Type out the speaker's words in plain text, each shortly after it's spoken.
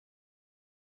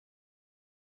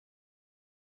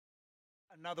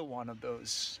Another one of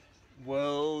those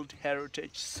World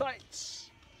Heritage Sites.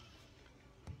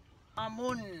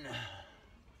 Amun.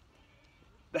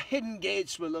 The hidden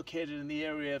gates were located in the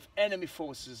area of enemy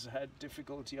forces had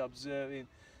difficulty observing.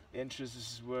 The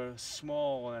entrances were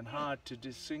small and hard to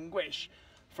distinguish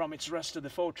from its rest of the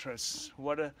fortress.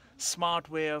 What a smart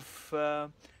way of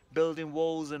building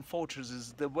walls and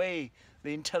fortresses, the way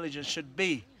the intelligence should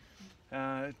be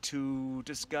to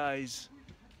disguise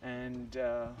and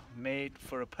made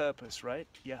for a purpose, right?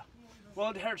 Yeah.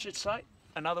 World Heritage Site,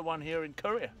 another one here in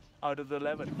Korea, out of the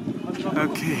 11.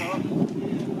 Okay.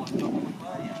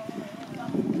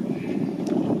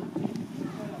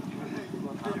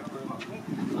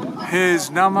 Here's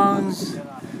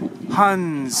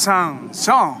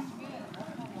Namhansanseong.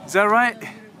 Is that right?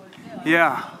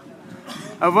 Yeah.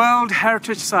 A World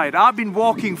Heritage Site. I've been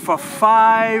walking for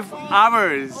 5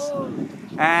 hours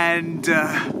and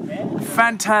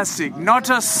fantastic. Not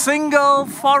a single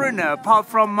foreigner apart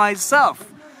from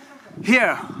myself.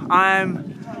 Here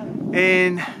I'm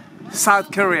in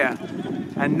South Korea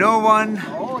and no one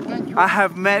I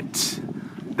have met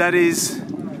that is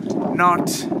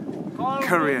not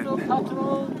Korean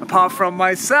apart from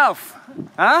myself.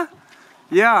 Huh?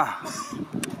 Yeah.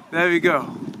 There we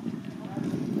go.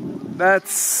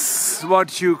 That's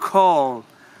what you call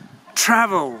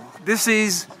travel. This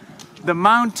is the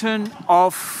mountain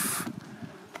of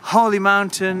Holy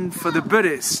Mountain for the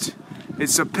Buddhist.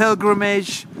 It's a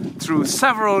pilgrimage through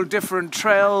several different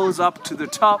trails up to the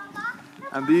top,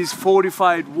 and these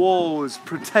fortified walls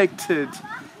protected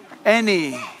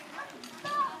any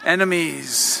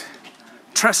enemies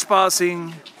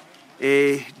trespassing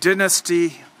a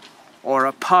dynasty or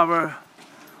a power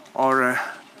or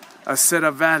a set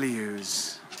of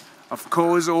values. Of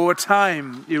course, over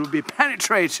time it will be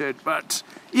penetrated, but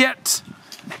yet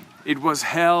it was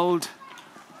held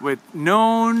with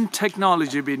known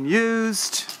technology being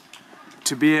used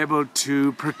to be able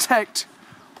to protect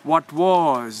what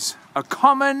was a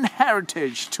common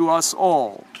heritage to us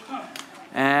all.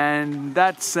 And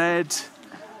that said,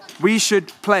 we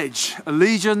should pledge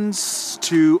allegiance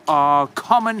to our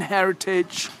common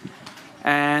heritage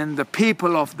and the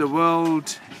people of the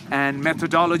world and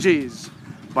methodologies.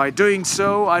 By doing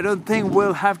so, I don't think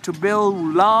we'll have to build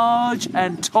large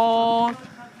and tall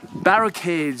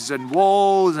barricades and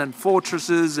walls and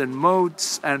fortresses and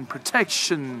moats and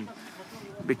protection,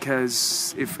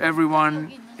 because if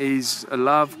everyone is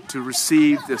allowed to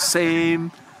receive the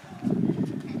same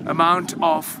amount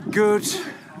of good,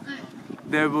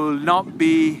 there will not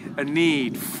be a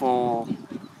need for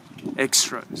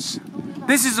extras.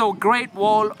 This is a Great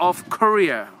Wall of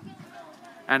Korea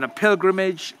and a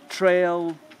pilgrimage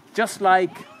trail just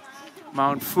like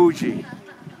Mount Fuji.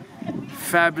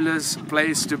 Fabulous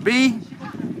place to be.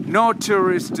 No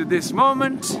tourists to this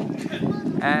moment,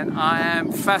 and I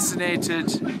am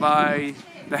fascinated by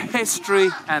the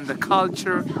history and the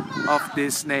culture of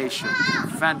this nation.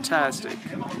 Fantastic.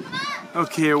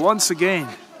 Okay, once again,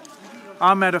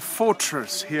 I'm at a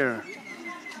fortress here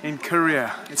in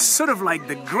Korea. It's sort of like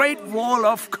the Great Wall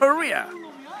of Korea.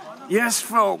 Yes,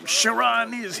 folks,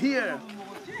 Sharon is here.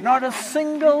 Not a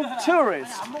single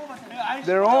tourist.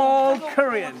 They're all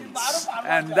Koreans.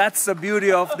 And that's the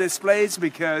beauty of this place,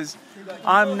 because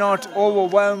I'm not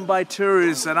overwhelmed by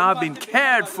tourists and I've been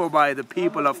cared for by the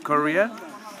people of Korea,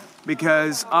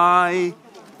 because I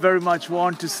very much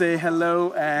want to say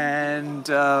hello and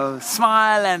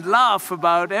smile and laugh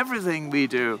about everything we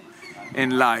do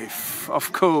in life.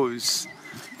 Of course,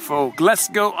 folk, let's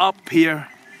go up here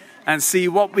and see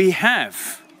what we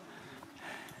have.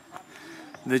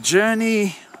 The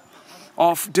journey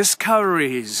of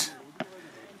discoveries.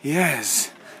 Yes,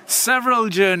 several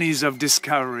journeys of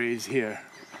discoveries here.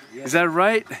 Is that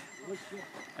right?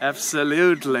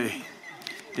 Absolutely.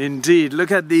 Indeed. Look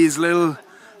at these little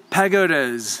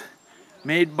pagodas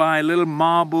made by little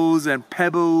marbles and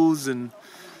pebbles and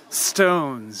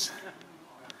stones.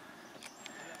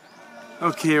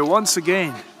 Okay, once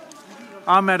again,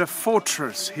 I'm at a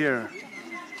fortress here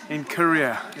in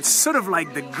Korea. It's sort of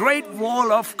like the Great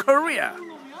Wall of Korea.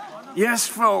 Yes,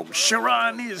 folks,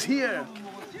 Sharon is here.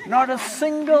 Not a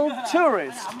single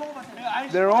tourist.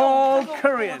 They're all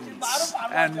Koreans.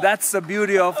 And that's the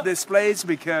beauty of this place,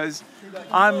 because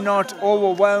I'm not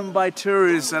overwhelmed by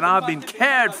tourists and I've been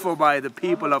cared for by the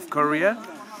people of Korea,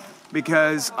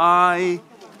 because I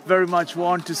very much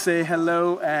want to say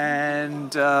hello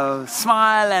and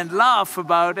smile and laugh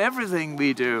about everything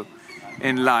we do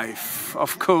in life.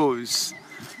 Of course,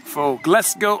 folk,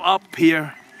 let's go up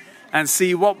here and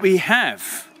see what we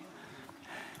have.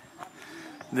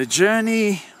 The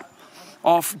journey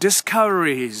of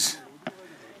discoveries.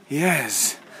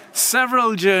 Yes,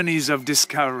 several journeys of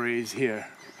discoveries here.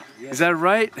 Is that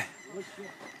right?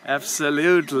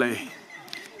 Absolutely.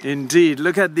 Indeed.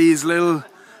 Look at these little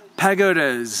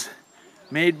pagodas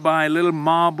made by little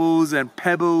marbles and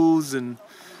pebbles and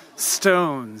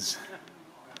stones.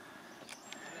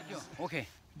 Okay.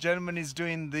 Gentleman is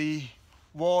doing the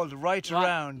wall right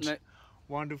around. No.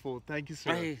 Wonderful. Thank you,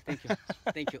 sir. Hey, thank you.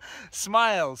 Thank you.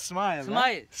 Smile, smile.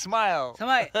 Smile. Huh? Smile.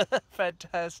 Smile.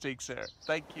 Fantastic, sir.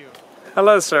 Thank you.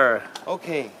 Hello, sir.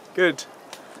 Okay. Good.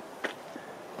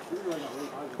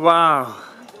 Wow.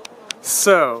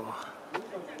 So,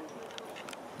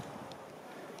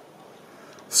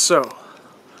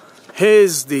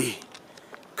 here's the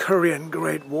Korean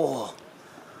Great Wall.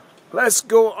 Let's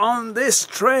go on this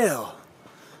trail.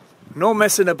 No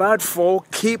messing about,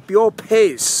 folk. Keep your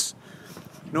pace.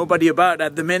 Nobody about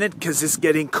at the minute because it's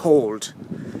getting cold.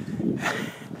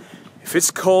 If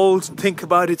it's cold, think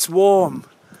about it's warm.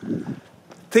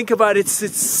 Think about it's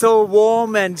so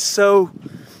warm and so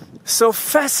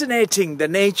fascinating, the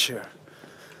nature.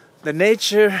 The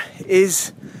nature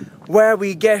is where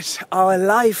we get our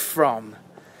life from.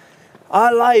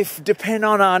 Our life depends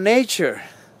on our nature.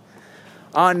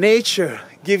 Our nature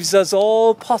gives us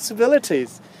all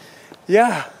possibilities.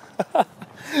 Yeah.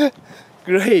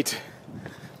 Great.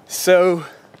 So,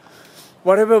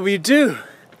 whatever we do,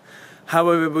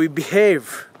 however we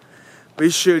behave, we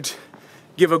should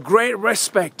give a great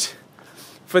respect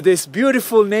for this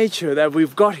beautiful nature that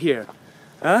we've got here.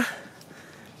 Huh?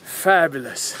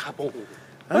 Fabulous.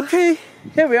 Okay,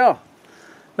 here we are.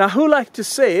 Now, who like to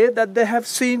say that they have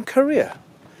seen Korea?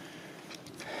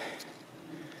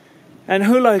 And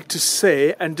who like to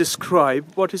say and describe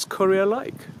what is Korea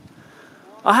like?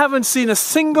 I haven't seen a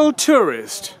single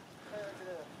tourist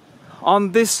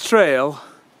on this trail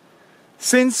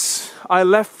since I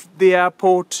left the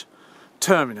airport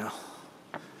terminal.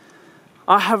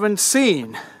 I haven't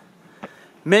seen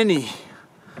many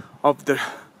of the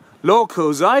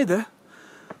locals either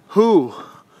who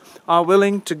are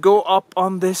willing to go up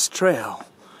on this trail,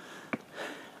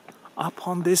 up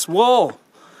on this wall.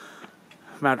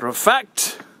 Matter of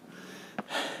fact,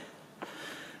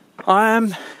 I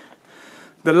am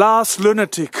the last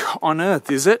lunatic on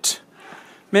earth, is it?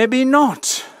 Maybe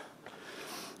not.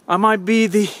 I might be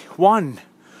the one.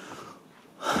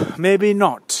 Maybe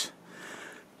not.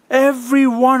 Every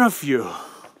one of you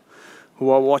who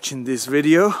are watching this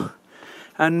video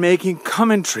and making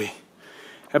commentary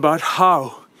about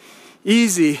how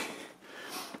easy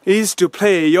it is to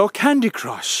play your Candy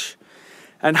Crush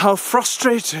and how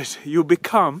frustrated you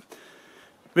become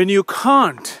when you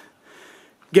can't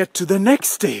get to the next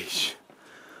stage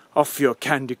of your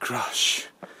Candy Crush.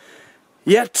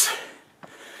 Yet,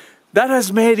 that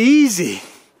has made easy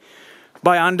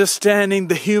by understanding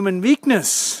the human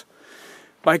weakness,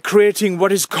 by creating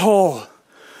what is called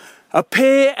a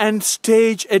pay and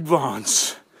stage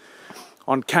advance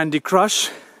on Candy Crush.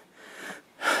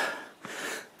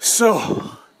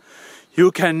 So, you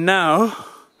can now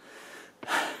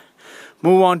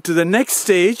move on to the next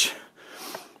stage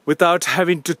without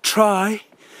having to try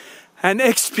and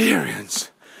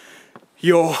experience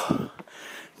your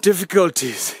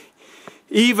difficulties,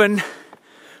 even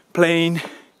playing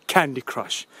Candy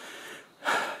Crush.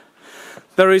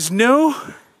 There is no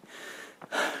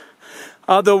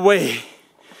other way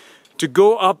to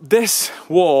go up this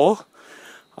wall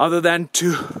other than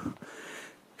to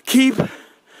keep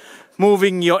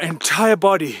moving your entire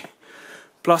body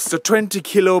plus the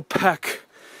 20-kilo pack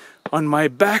on my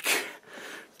back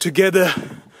together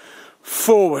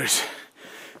forward.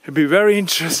 It'll be very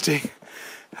interesting.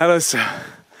 Hello, sir.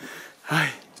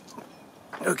 Hi.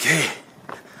 Okay.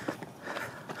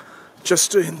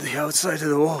 Just doing the outside of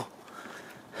the wall.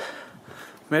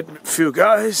 Met a few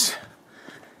guys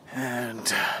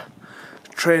and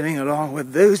trailing along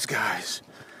with those guys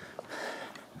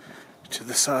to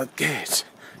the south gate.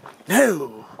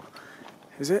 No!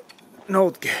 Is it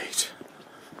north gate?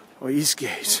 Or east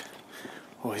gate?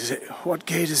 Or is it, what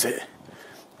gate is it?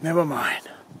 Never mind.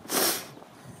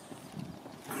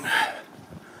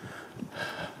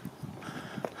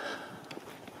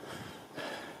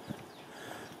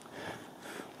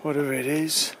 Whatever it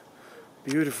is,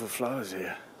 beautiful flowers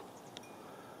here.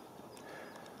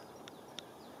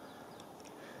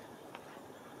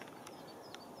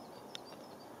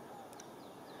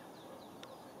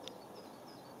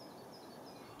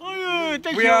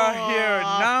 We are here,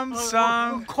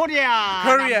 Namhansanseong,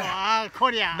 Korea.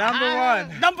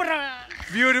 Number one.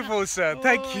 Beautiful, sir.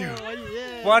 Thank you.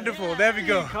 Wonderful. There we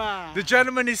go. The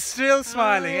gentleman is still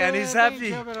smiling and he's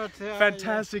happy.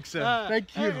 Fantastic, sir.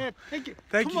 Thank you.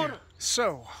 Thank you.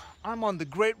 So, I'm on the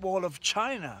Great Wall of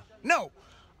China. No,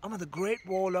 I'm on the Great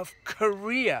Wall of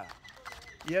Korea.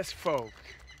 Yes, folk.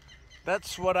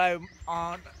 That's what I'm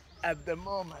on at the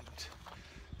moment.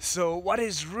 So what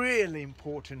is really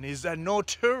important is that no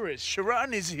tourists.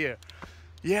 Sharon is here.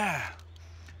 Yeah.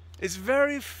 It's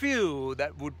very few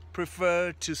that would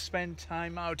prefer to spend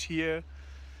time out here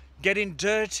getting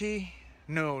dirty.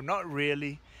 No, not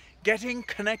really. Getting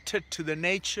connected to the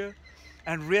nature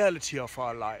and reality of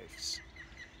our lives.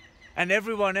 And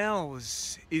everyone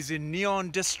else is in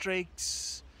neon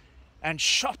districts and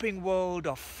shopping world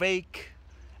of fake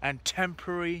and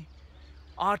temporary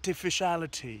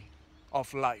artificiality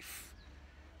of life.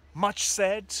 Much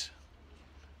said,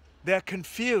 they're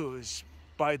confused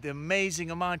by the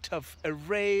amazing amount of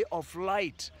array of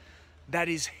light that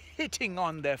is hitting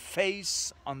on their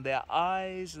face, on their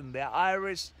eyes, and their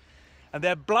iris, and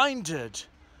they're blinded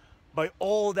by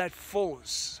all that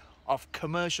force of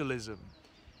commercialism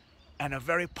and a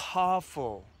very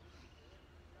powerful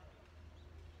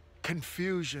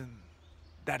confusion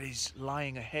that is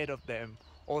lying ahead of them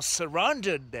or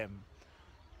surrounded them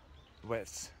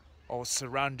with,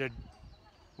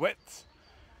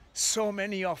 so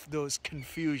many of those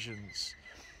confusions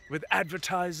with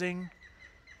advertising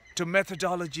to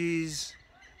methodologies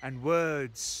and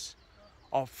words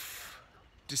of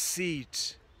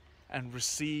deceit and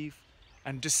receive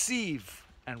and deceive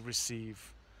and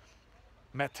receive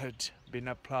method being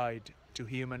applied to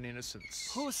human innocence.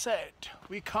 Who said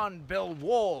we can't build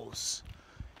walls?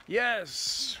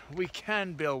 Yes, we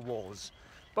can build walls.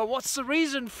 But what's the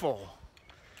reason for?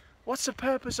 What's the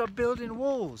purpose of building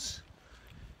walls?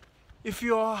 If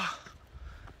you are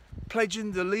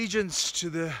pledging the allegiance to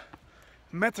the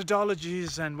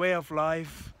methodologies and way of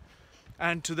life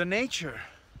and to the nature,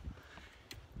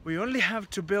 we only have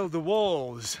to build the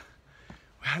walls.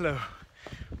 Hello.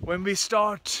 When we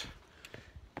start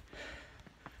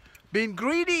being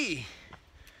greedy,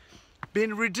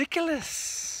 being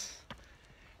ridiculous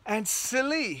and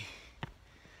silly,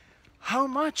 how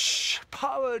much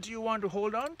power do you want to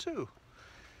hold on to?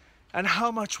 And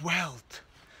how much wealth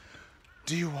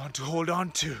do you want to hold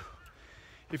on to?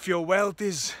 If your wealth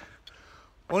is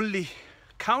only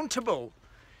countable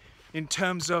in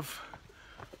terms of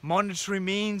monetary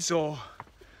means or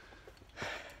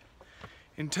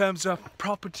in terms of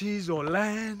properties or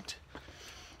land,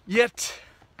 yet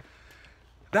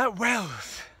that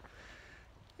wealth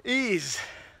is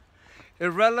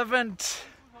irrelevant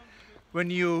when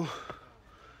you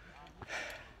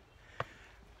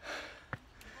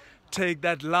take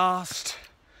that last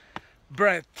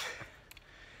breath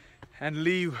and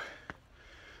leave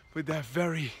with that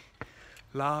very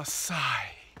last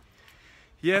sigh.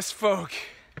 Yes, folk,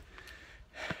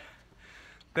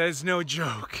 there's no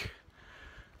joke.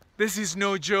 This is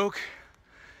no joke.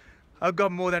 I've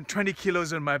got more than 20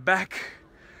 kilos on my back.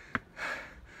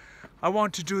 I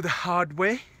want to do the hard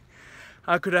way.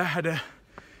 I could have had a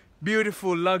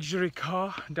beautiful luxury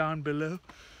car down below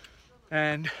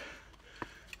and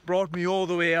brought me all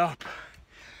the way up.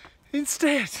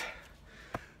 Instead,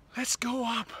 let's go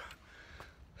up.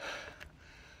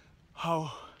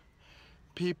 How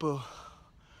people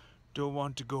don't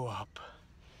want to go up.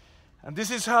 And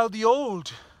this is how the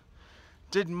old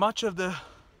did much of the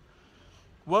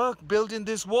work building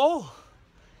this wall.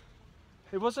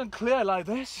 It wasn't clear like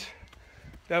this.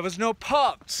 There was no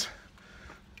paths.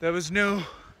 There was no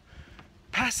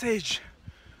passage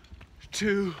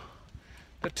to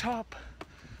the top.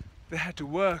 They had to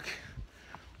work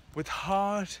with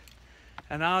hard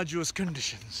and arduous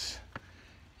conditions.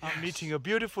 Yes. I'm meeting a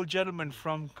beautiful gentleman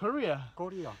from Korea.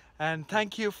 And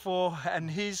thank you for,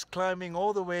 and he's climbing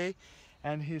all the way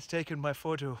and he's taken my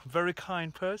photo. Very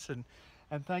kind person.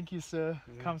 And thank you, sir.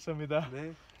 네. 감사합니다.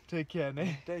 네. Take care.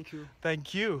 네. Thank you.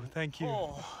 Thank you. Thank you.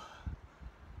 Oh.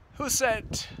 Who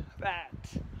said that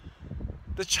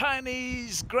the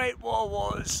Chinese Great Wall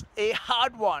was a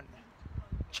hard one?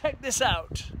 Check this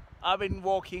out. I've been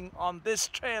walking on this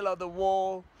trail of the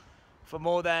wall for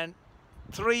more than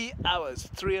 3 hours,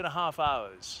 3.5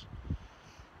 hours.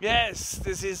 Yes,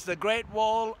 this is the Great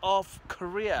Wall of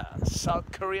Korea,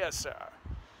 South Korea, sir.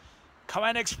 Come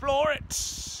and explore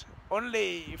it.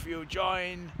 Only if you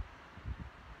join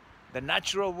the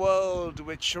natural world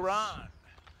with Sharon.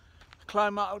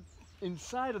 Climb out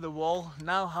inside of the wall.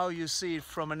 Now how you see it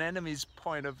from an enemy's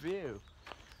point of view.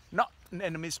 Not an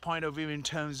enemy's point of view in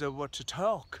terms of what to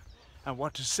talk and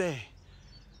what to say.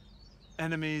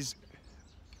 Enemy's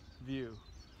view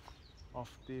of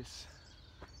this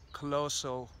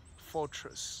colossal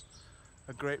fortress,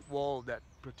 a great wall that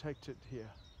protected here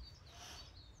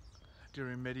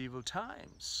during medieval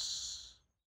times.